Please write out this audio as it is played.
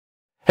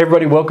Hey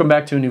everybody, welcome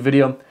back to a new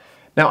video.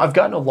 Now I've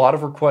gotten a lot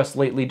of requests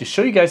lately to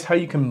show you guys how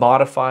you can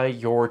modify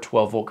your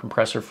 12 volt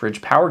compressor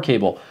fridge power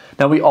cable.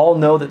 Now we all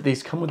know that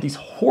these come with these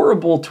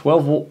horrible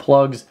 12 volt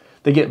plugs.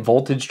 They get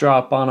voltage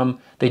drop on them.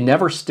 They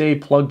never stay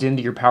plugged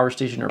into your power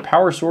station or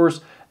power source,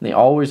 and they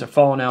always are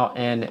falling out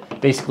and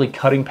basically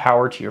cutting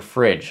power to your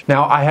fridge.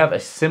 Now I have a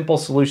simple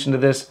solution to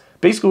this.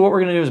 Basically what we're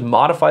gonna do is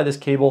modify this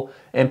cable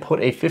and put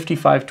a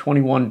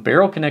 5521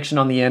 barrel connection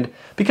on the end,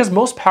 because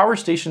most power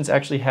stations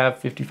actually have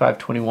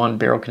 5521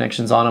 barrel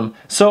connections on them.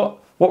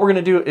 So what we're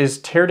gonna do is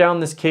tear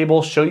down this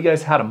cable, show you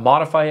guys how to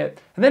modify it,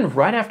 and then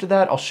right after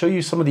that, I'll show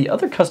you some of the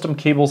other custom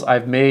cables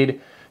I've made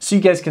so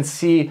you guys can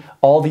see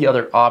all the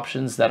other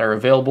options that are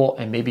available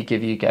and maybe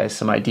give you guys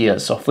some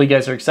ideas. So hopefully you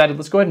guys are excited.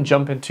 Let's go ahead and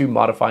jump into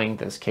modifying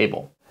this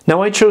cable.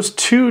 Now I chose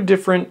two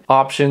different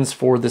options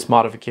for this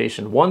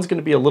modification. One's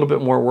gonna be a little bit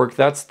more work.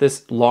 That's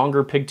this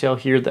longer pigtail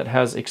here that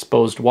has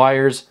exposed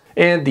wires.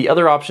 And the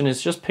other option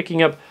is just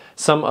picking up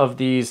some of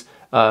these,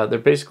 they're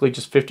basically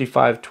just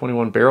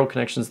 5521 barrel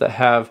connections that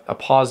have a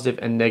positive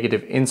and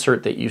negative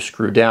insert that you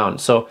screw down.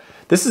 So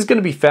this is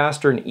gonna be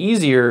faster and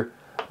easier,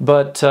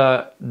 but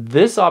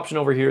this option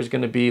over here is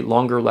gonna be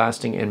longer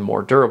lasting and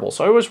more durable.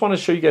 So I always wanna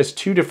show you guys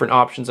two different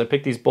options. I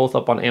picked these both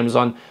up on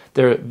Amazon.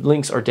 Their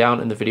links are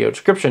down in the video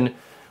description.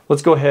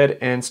 Let's go ahead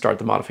and start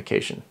the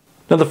modification.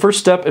 Now the first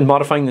step in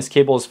modifying this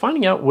cable is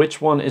finding out which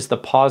one is the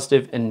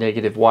positive and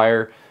negative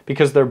wire,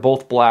 because they're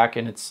both black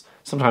and it's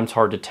sometimes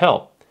hard to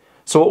tell.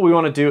 So what we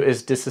want to do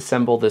is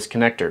disassemble this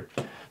connector.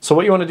 So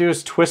what you want to do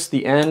is twist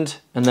the end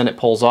and then it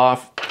pulls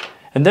off.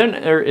 And then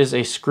there is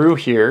a screw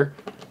here,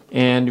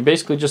 and you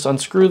basically just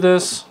unscrew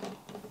this,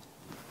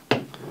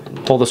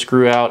 pull the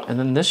screw out, and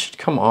then this should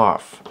come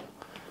off.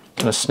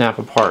 Gonna snap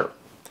apart.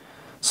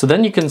 So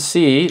then you can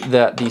see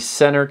that the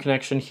center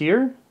connection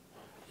here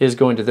is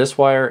going to this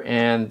wire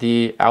and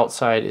the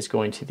outside is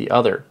going to the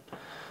other.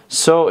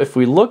 So if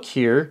we look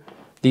here,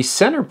 the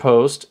center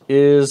post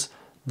is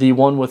the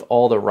one with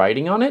all the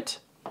writing on it,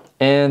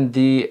 and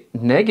the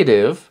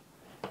negative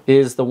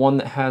is the one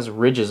that has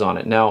ridges on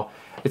it. Now,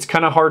 it's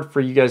kind of hard for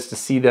you guys to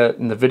see that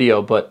in the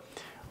video, but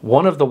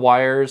one of the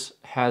wires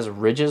has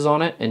ridges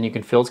on it and you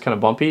can feel it's kind of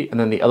bumpy, and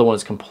then the other one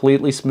is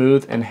completely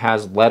smooth and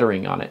has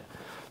lettering on it.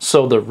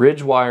 So the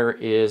ridge wire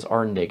is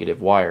our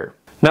negative wire.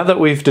 Now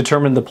that we've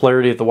determined the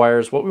polarity of the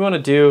wires, what we want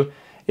to do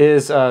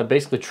is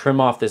basically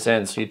trim off this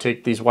end. So you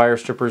take these wire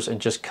strippers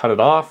and just cut it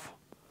off.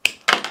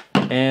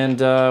 And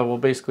we'll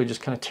basically just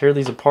kind of tear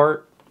these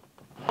apart.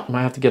 I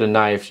might have to get a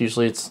knife.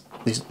 Usually it's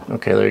these.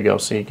 Okay, there you go.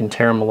 So you can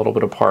tear them a little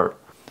bit apart.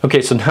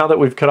 Okay, so now that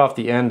we've cut off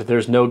the end,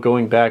 there's no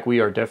going back. We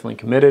are definitely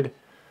committed.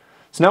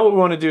 So now what we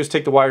want to do is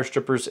take the wire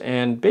strippers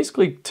and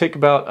basically take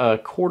about a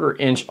 1/4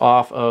 inch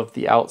off of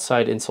the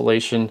outside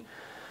insulation.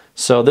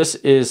 So this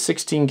is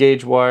 16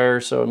 gauge wire,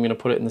 so I'm going to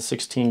put it in the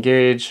 16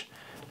 gauge,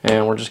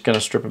 and we're just going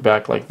to strip it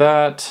back like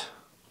that.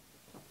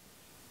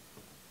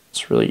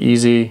 It's really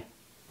easy.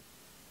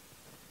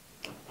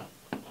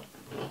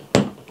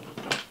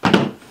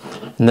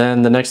 And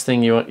then the next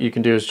thing you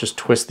can do is just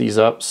twist these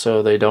up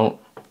so they don't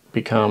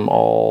become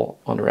all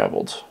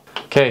unraveled.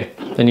 Okay,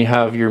 then you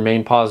have your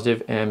main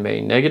positive and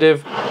main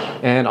negative,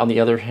 and on the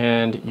other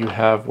hand you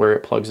have where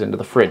it plugs into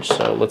the fridge.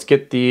 So let's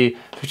get the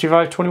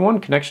 5521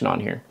 connection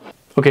on here.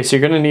 Okay, so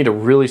you're gonna need a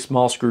really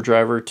small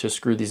screwdriver to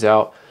screw these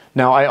out.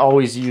 Now I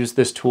always use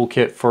this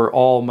toolkit for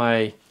all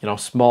my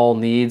small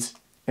needs,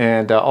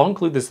 and I'll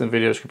include this in the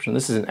video description.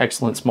 This is an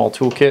excellent small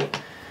toolkit.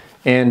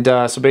 And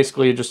so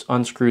basically you just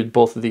unscrewed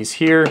both of these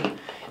here.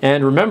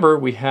 And remember,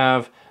 we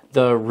have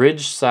the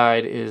ridge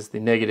side is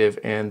the negative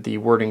and the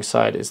wording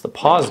side is the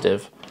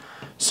positive.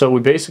 So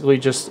we basically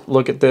just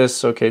look at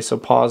this. Okay, so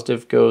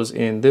positive goes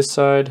in this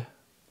side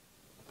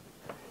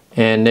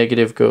and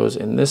negative goes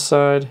in this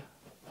side.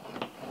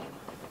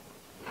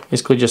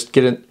 Basically just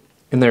get it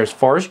in there as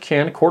far as you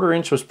can. 1/4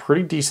 inch was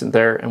pretty decent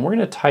there, and we're going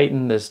to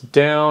tighten this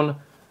down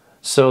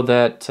so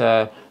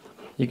that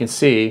you can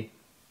see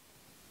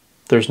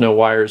there's no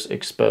wires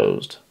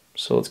exposed.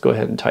 So let's go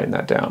ahead and tighten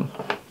that down.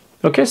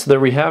 Okay, so there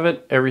we have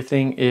it.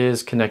 Everything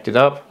is connected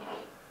up.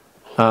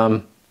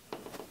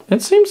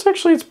 It seems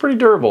actually it's pretty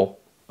durable.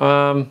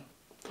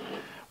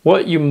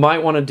 What you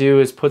might want to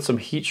do is put some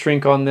heat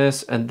shrink on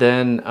this and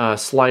then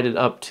slide it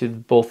up to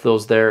both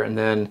those there, and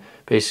then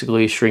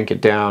basically shrink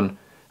it down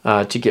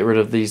to get rid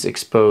of these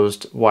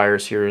exposed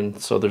wires here,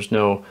 and so there's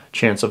no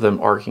chance of them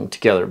arcing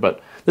together.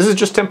 But this is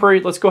just temporary.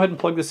 Let's go ahead and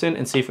plug this in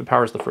and see if it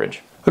powers the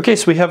fridge. Okay,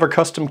 so we have our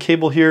custom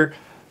cable here.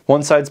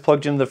 One side's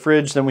plugged into the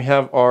fridge, then we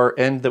have our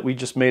end that we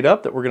just made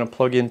up that we're going to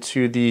plug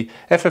into the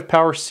FF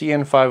Power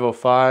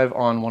CN505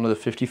 on one of the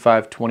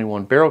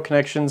 5521 barrel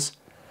connections.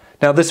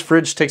 Now this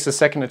fridge takes a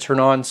second to turn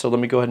on, so let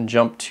me go ahead and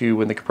jump to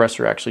when the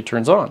compressor actually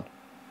turns on.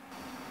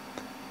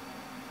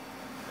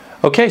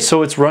 Okay,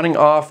 so it's running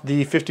off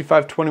the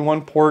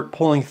 5521 port,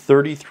 pulling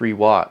 33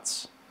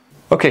 watts.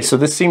 Okay, so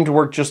this seemed to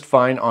work just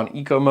fine on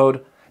eco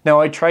mode. Now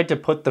I tried to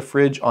put the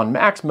fridge on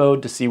max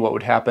mode to see what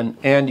would happen,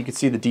 and you can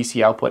see the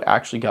DC output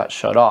actually got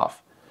shut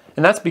off.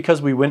 And that's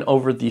because we went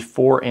over the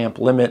 4 amp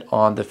limit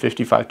on the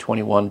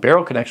 5521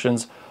 barrel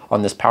connections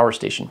on this power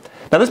station.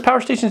 Now this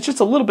power station is just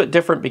a little bit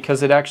different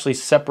because it actually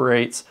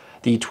separates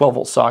the 12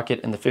 volt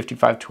socket and the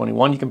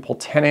 5521. You can pull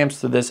 10 amps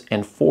through this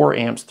and 4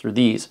 amps through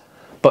these.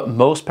 But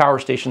most power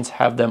stations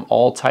have them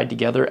all tied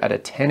together at a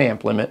 10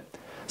 amp limit.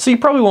 So you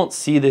probably won't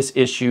see this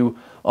issue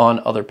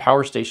on other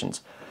power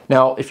stations.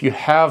 Now, if you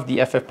have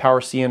the FF Power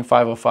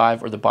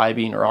CN505 or the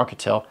Bi-Beam or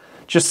Alcatel,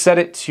 just set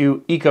it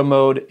to eco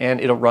mode and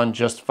it'll run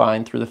just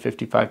fine through the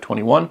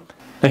 5521.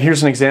 Now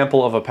here's an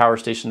example of a power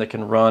station that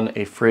can run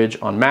a fridge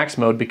on max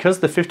mode because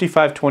the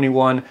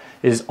 5521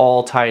 is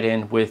all tied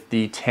in with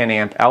the 10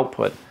 amp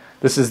output.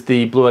 This is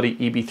the Bluetti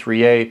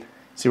EB3A.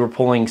 See, we're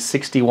pulling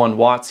 61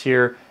 watts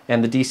here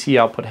and the DC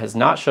output has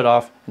not shut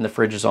off and the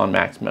fridge is on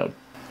max mode.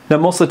 Now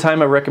most of the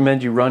time I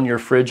recommend you run your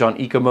fridge on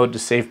eco mode to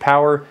save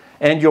power,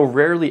 and you'll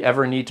rarely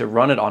ever need to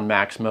run it on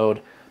max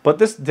mode. But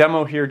this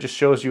demo here just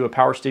shows you a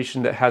power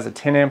station that has a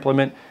 10 amp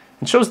limit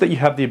and shows that you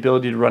have the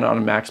ability to run it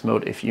on max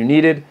mode if you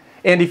needed.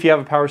 And if you have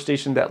a power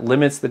station that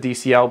limits the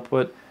DC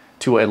output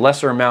to a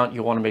lesser amount,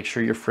 you'll want to make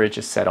sure your fridge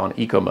is set on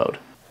eco mode.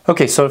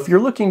 Okay, so if you're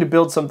looking to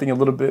build something a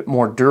little bit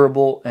more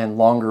durable and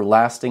longer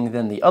lasting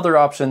than the other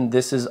option,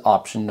 this is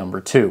option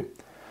number 2.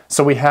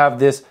 So we have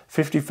this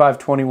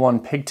 5521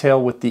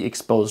 pigtail with the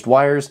exposed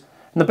wires.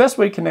 And the best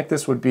way to connect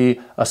this would be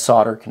a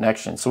solder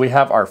connection. So we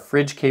have our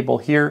fridge cable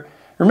here.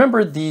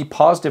 Remember, the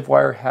positive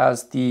wire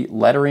has the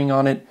lettering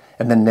on it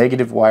and the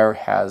negative wire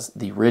has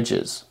the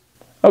ridges.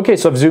 Okay,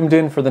 so I've zoomed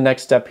in for the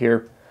next step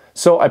here.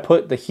 So I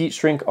put the heat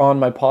shrink on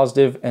my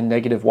positive and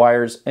negative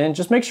wires and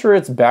just make sure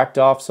it's backed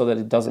off so that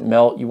it doesn't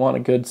melt. You want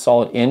a good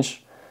solid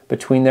inch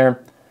between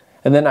there.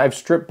 And then I've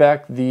stripped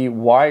back the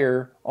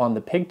wire on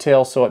the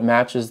pigtail so it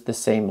matches the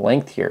same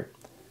length here.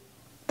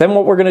 Then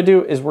what we're going to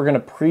do is we're going to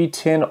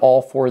pre-tin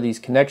all 4 of these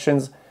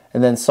connections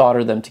and then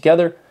solder them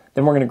together.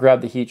 Then we're going to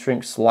grab the heat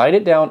shrink, slide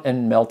it down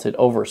and melt it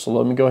over. So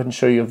let me go ahead and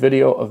show you a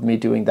video of me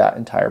doing that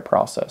entire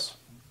process.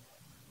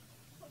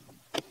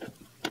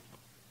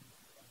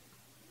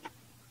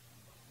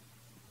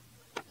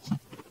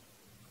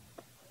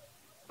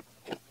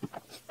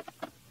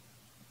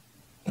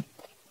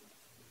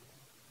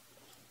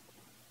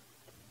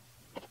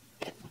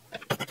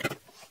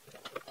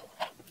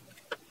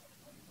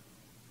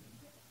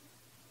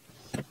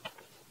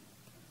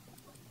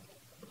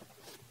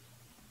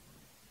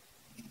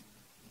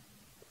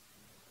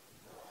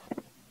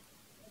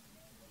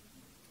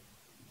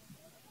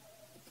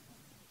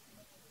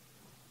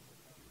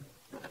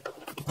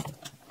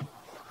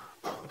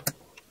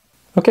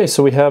 Okay,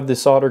 so we have the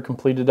solder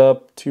completed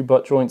up, 2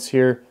 butt joints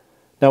here.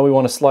 Now we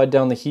want to slide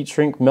down the heat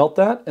shrink, melt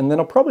that, and then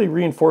I'll probably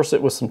reinforce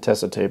it with some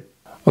Tessa tape.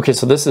 Okay,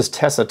 so this is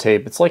Tessa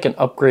tape. It's like an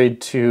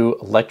upgrade to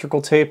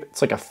electrical tape.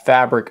 It's like a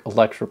fabric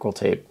electrical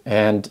tape.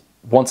 And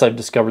once I've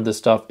discovered this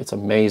stuff, it's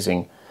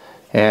amazing.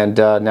 And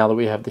now that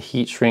we have the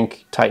heat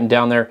shrink tightened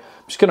down there,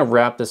 I'm just gonna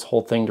wrap this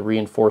whole thing to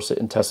reinforce it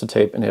in Tessa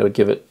tape and it'll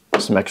give it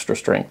some extra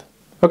strength.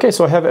 Okay,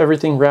 so I have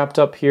everything wrapped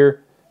up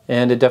here.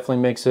 And it definitely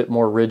makes it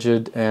more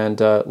rigid and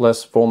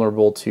less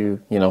vulnerable to,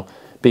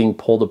 being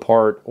pulled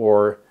apart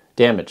or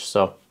damaged.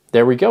 So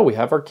there we go, we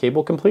have our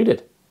cable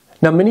completed.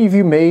 Now many of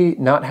you may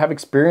not have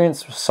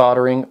experience with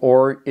soldering,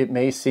 or it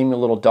may seem a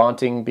little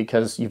daunting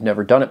because you've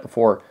never done it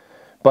before.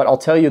 But I'll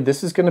tell you,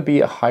 this is going to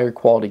be a higher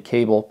quality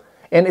cable,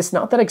 and it's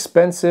not that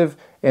expensive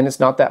and it's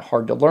not that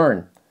hard to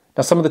learn.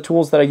 Now some of the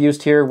tools that I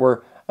used here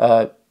were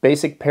a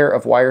basic pair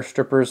of wire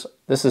strippers.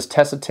 This is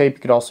Tessa tape.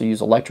 You could also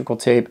use electrical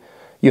tape.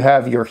 You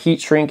have your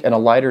heat shrink and a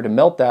lighter to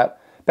melt that.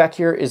 Back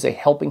here is a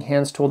helping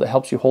hands tool that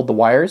helps you hold the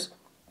wires.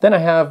 Then I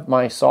have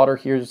my solder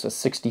here, it's a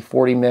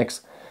 60-40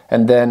 mix,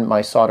 and then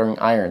my soldering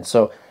iron.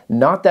 So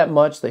not that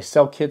much. They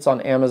sell kits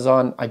on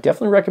Amazon. I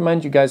definitely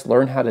recommend you guys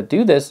learn how to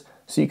do this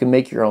so you can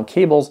make your own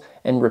cables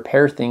and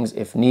repair things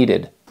if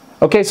needed.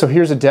 Okay, so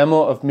here's a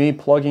demo of me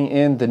plugging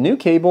in the new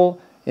cable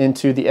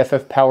into the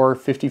FF Power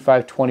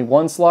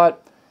 5521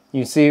 slot.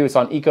 You see it's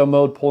on eco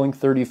mode, pulling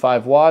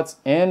 35 watts,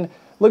 and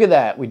look at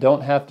that, we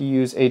don't have to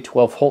use a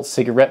 12-volt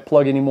cigarette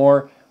plug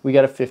anymore. We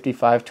got a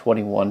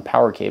 5521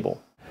 power cable.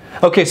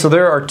 Okay, so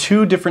there are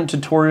 2 different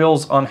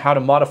tutorials on how to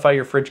modify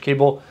your fridge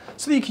cable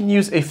so that you can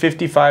use a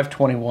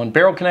 5521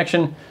 barrel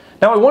connection.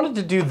 Now I wanted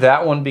to do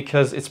that one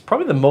because it's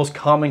probably the most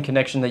common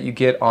connection that you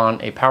get on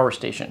a power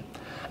station.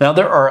 Now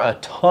there are a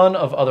ton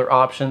of other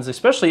options,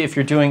 especially if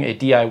you're doing a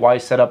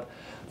DIY setup.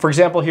 For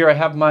example, here I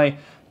have my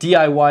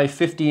DIY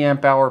 50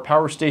 amp hour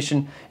power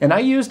station, and I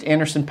used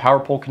Anderson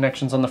PowerPole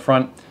connections on the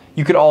front.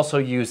 You could also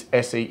use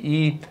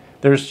SAE.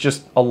 There's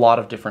just a lot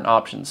of different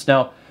options.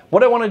 Now,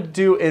 what I wanted to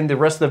do in the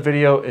rest of the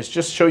video is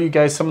just show you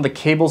guys some of the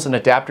cables and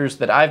adapters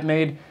that I've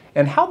made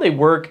and how they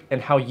work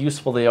and how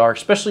useful they are,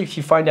 especially if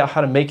you find out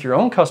how to make your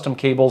own custom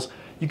cables.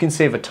 You can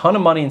save a ton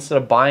of money instead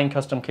of buying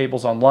custom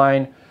cables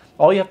online.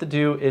 All you have to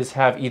do is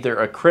have either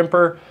a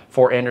crimper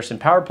for Anderson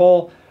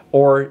PowerPole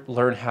or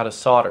learn how to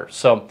solder.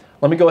 So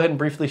let me go ahead and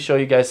briefly show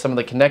you guys some of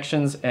the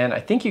connections, and I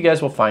think you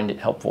guys will find it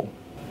helpful.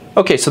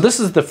 Okay, so this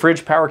is the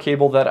fridge power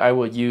cable that I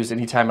will use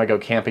anytime I go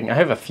camping. I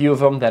have a few of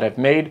them that I've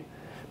made,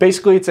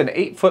 Basically, it's an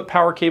 8-foot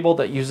power cable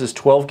that uses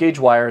 12 gauge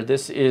wire.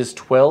 This is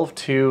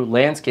 12-2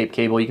 landscape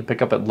cable you can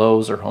pick up at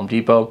Lowe's or Home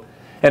Depot.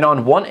 And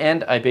on one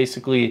end, I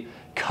basically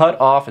cut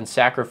off and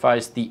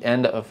sacrificed the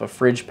end of a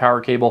fridge power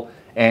cable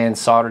and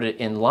soldered it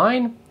in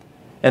line.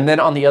 And then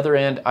on the other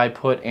end, I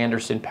put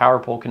Anderson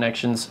PowerPole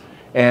connections,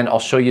 and I'll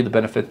show you the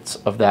benefits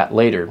of that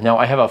later. Now,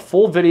 I have a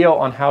full video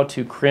on how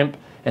to crimp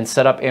and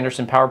set up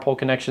Anderson PowerPole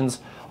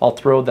connections. I'll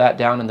throw that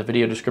down in the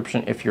video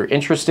description if you're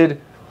interested.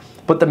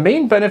 But the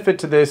main benefit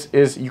to this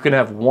is you can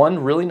have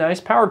one really nice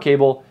power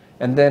cable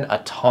and then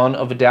a ton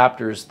of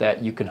adapters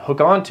that you can hook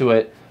onto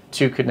it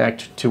to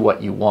connect to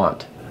what you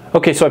want.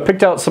 Okay, so I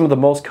picked out some of the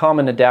most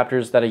common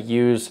adapters that I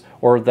use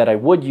or that I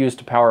would use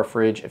to power a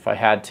fridge if I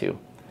had to.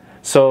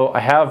 So I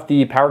have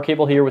the power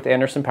cable here with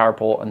Anderson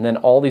PowerPole, and then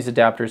all these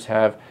adapters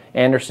have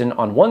Anderson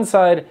on one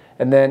side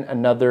and then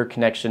another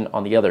connection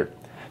on the other.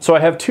 So I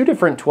have two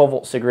different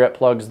 12-volt cigarette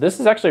plugs. This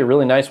is actually a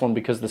really nice one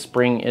because the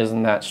spring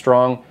isn't that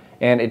strong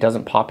and it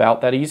doesn't pop out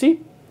that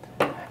easy.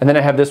 And then I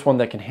have this one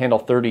that can handle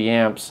 30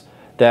 amps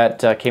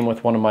that came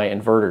with one of my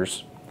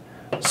inverters.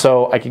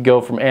 So I could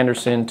go from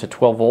Anderson to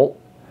 12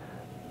 volt.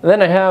 And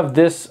then I have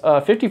this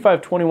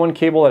 5521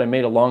 cable that I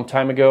made a long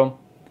time ago.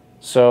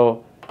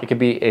 So it could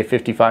be a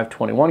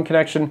 5521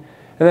 connection.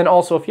 And then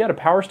also if you had a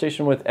power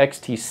station with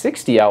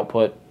XT60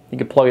 output, you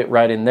could plug it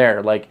right in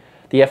there. Like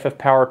the FF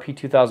Power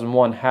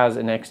P2001 has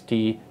an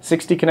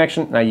XT60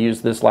 connection, and I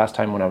used this last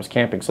time when I was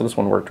camping, so this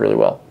one worked really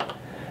well.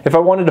 If I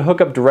wanted to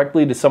hook up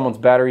directly to someone's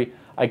battery,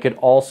 I could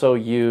also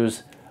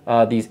use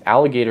these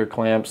alligator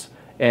clamps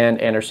and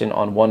Anderson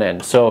on one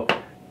end. So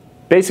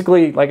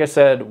basically, like I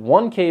said,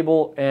 one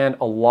cable and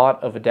a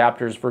lot of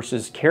adapters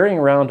versus carrying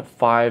around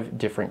 5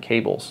 different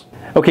cables.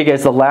 Okay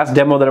guys, the last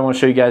demo that I want to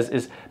show you guys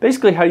is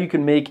basically how you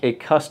can make a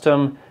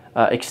custom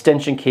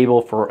extension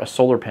cable for a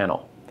solar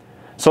panel.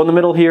 So in the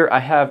middle here, I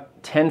have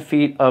 10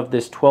 feet of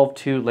this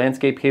 12-2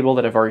 landscape cable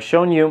that I've already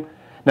shown you.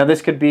 Now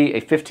this could be a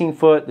 15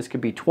 foot, this could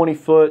be 20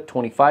 foot,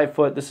 25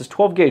 foot. This is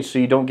 12 gauge, so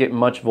you don't get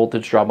much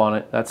voltage drop on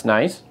it. That's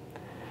nice.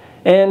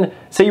 And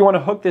say you want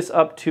to hook this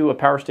up to a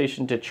power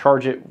station to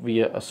charge it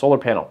via a solar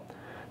panel.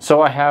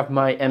 So I have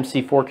my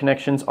MC4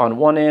 connections on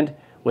one end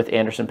with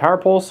Anderson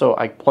PowerPole, so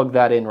I plug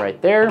that in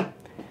right there.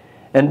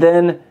 And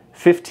then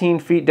 15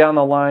 feet down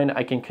the line,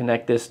 I can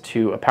connect this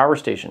to a power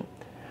station.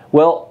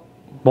 Well,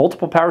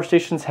 multiple power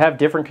stations have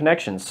different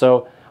connections.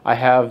 So I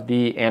have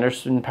the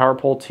Anderson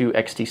PowerPole to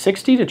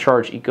XT60 to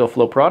charge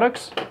EcoFlow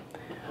products.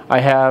 I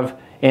have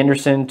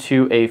Anderson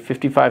to a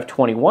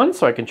 5521,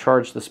 so I can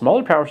charge the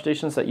smaller power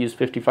stations that use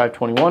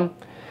 5521.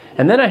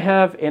 And then I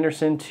have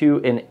Anderson to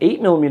an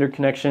 8mm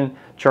connection,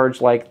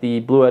 charge like the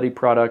Blue Eddy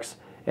products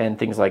and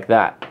things like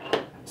that.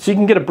 So you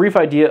can get a brief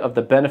idea of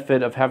the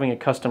benefit of having a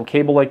custom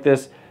cable like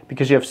this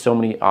because you have so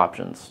many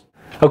options.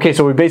 Okay,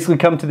 so we basically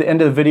come to the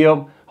end of the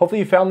video. Hopefully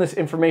you found this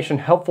information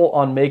helpful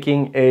on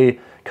making a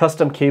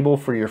custom cable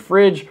for your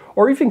fridge,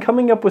 or even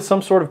coming up with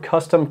some sort of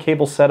custom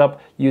cable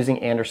setup using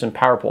Anderson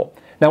PowerPole.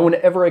 Now,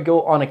 whenever I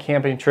go on a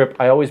camping trip,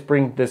 I always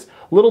bring this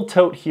little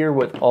tote here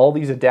with all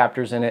these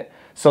adapters in it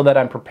so that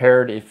I'm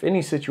prepared if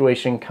any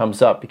situation comes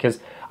up, because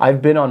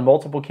I've been on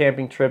multiple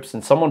camping trips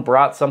and someone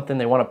brought something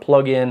they want to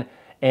plug in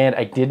and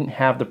I didn't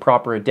have the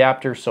proper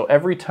adapter. So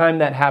every time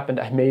that happened,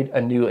 I made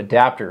a new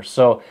adapter.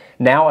 So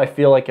now I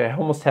feel like I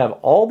almost have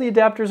all the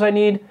adapters I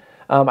need.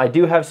 I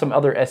do have some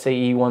other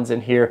SAE ones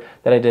in here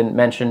that I didn't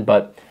mention,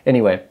 but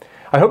anyway,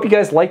 I hope you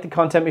guys liked the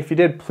content. If you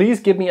did, please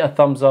give me a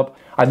thumbs up.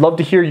 I'd love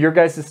to hear your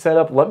guys'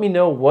 setup. Let me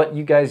know what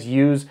you guys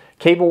use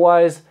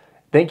cable-wise.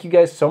 Thank you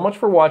guys so much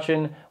for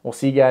watching. We'll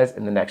see you guys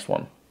in the next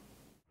one.